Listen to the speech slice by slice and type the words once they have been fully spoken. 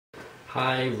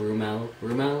Hi, Rummel.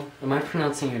 Rummel? Am I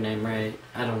pronouncing your name right?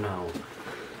 I don't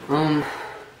know.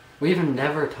 We've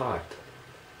never talked.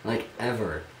 Like,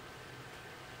 ever.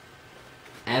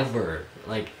 Ever.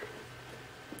 Like,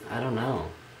 I don't know.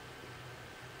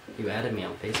 You added me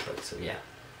on Facebook, so yeah.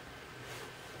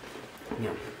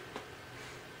 Yeah.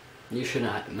 You should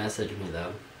not message me,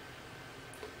 though.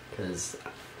 Because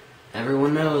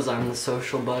everyone knows I'm the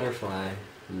social butterfly.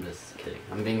 I'm just kidding.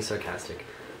 I'm being sarcastic.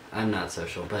 I'm not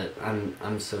social, but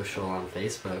I'm social on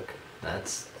Facebook. That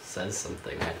says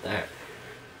something right there.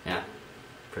 Yeah,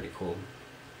 pretty cool.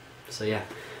 So yeah.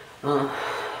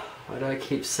 Why do I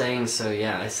keep saying so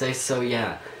yeah? I say so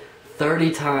yeah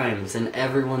 30 times in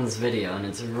everyone's video, and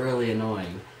it's really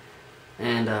annoying.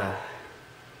 And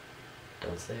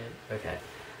don't say it. Okay.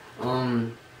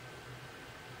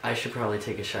 I should probably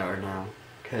take a shower now,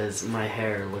 because my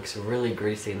hair looks really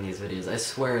greasy in these videos. I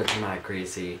swear it's not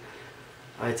greasy.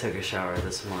 I took a shower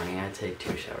this morning. I take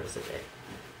 2 showers a day.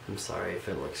 I'm sorry if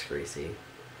it looks greasy.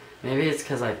 Maybe it's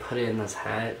because I put it in this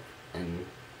hat and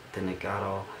then it got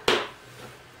all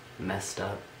messed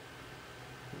up.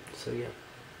 So yeah.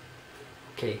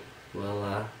 Okay,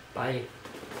 well, bye.